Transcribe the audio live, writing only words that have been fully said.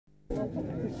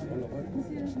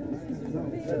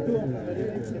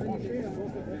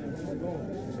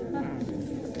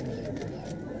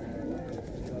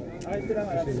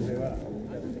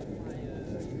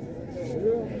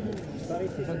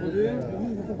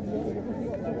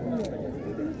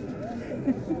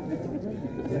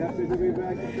Happy to be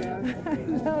back in Paris? I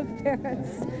love Paris.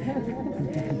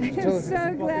 I'm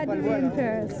so glad to be in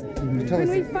Paris. When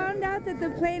we found out that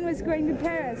the plane was going to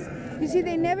Paris, you see,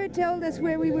 they never told us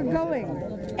where we were going,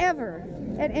 ever,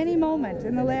 at any moment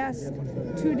in the last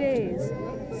 2 days.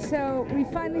 So we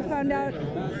finally found out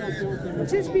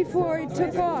just before it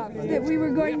took off that we were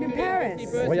going to Paris.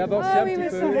 Oh, we were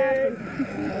so happy.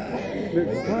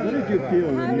 What did you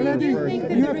feel when you were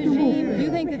Do you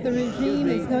think that the regime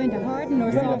is going to harden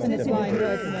or soften its line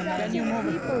towards women? Can you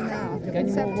move people now? Can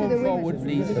you move forward,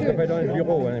 please? Sure.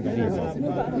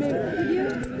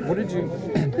 What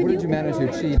did you manage to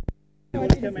achieve? Well,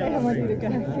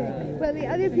 the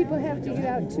other people have to get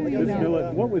out too, you Ms. know.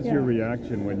 Millet, what was your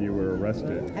reaction when you were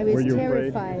arrested? I was were you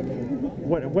terrified. Afraid?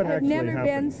 What I've actually never happened?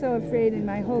 been so afraid in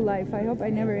my whole life. I hope I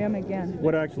never am again.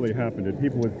 What actually happened? Did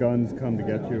people with guns come to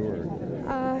get you, or?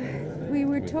 We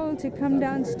were told to come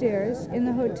downstairs in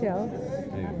the hotel,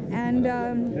 and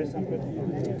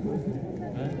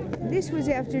this was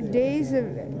after days of,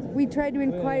 we tried to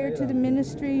inquire to the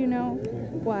ministry, you know,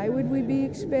 why would we be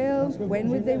expelled? When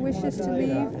would they wish us to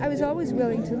leave? I was always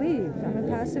willing to leave. I'm a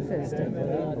pacifist.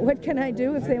 What can I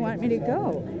do if they want me to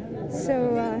go?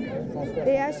 So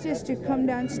they asked us to come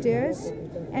downstairs,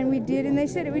 and we did, and they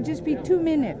said it would just be 2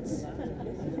 minutes.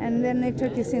 And then they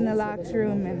took us in the locked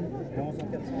room,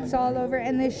 and it's all over.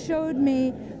 And they showed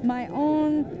me my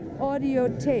own audio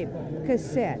tape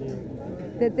cassette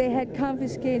that they had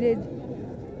confiscated.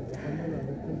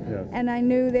 Yes. And I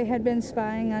knew they had been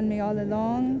spying on me all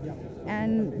along,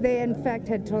 and they in fact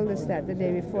had told us that the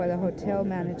day before. The hotel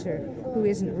manager, who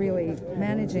isn't really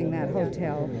managing that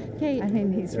hotel. Kate, I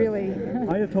mean, he's really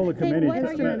Ayatollah Khomeini what are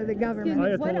said your- of the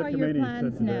government. What are your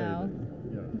plans now?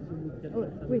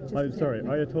 I'm sorry,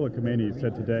 Ayatollah Khomeini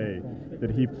said today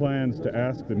that he plans to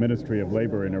ask the Ministry of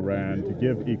Labor in Iran to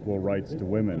give equal rights to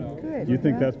women. Good. Do you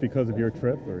think Well, that's because of your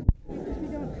trip, or? we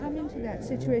don't come into that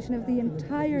situation of the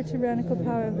entire tyrannical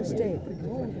power of the state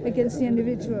against the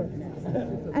individual.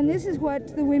 And this is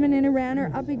what the women in Iran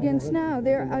are up against now.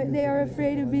 They are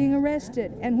afraid of being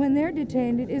arrested. And when they're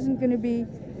detained, it isn't going to be,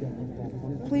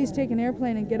 please take an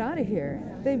airplane and get out of here.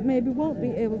 They maybe won't be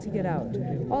able to get out.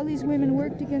 All these women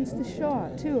worked against the Shah,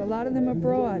 too, a lot of them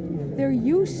abroad. They're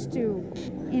used to,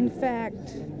 in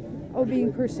fact,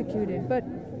 being persecuted. But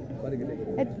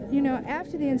you know,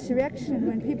 after the insurrection,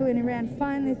 when people in Iran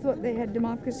finally thought they had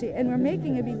democracy, and were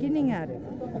making a beginning at it,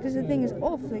 because the thing is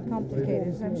awfully complicated,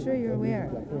 as I'm sure you're aware,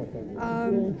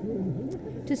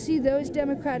 to see those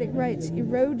democratic rights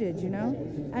eroded, you know,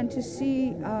 and to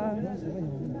see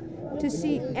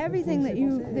everything that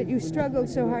you struggled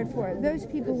so hard for. Those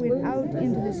people went out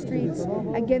into the streets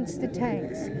against the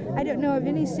tanks. I don't know of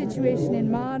any situation in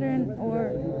modern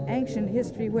or ancient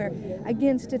history where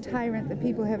against a tyrant the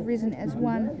people have risen as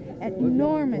one at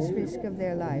enormous risk of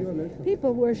their life.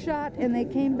 People were shot and they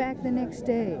came back the next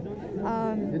day.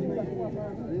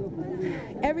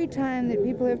 Every time that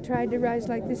people have tried to rise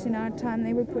like this in our time,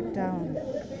 they were put down,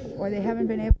 or they haven't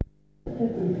been able.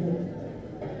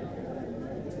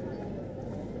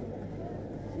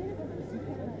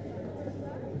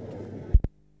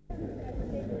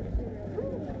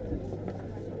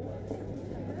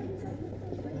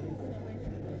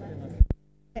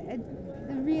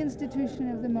 The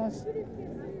reinstitution of the most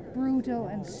brutal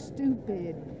and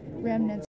stupid remnants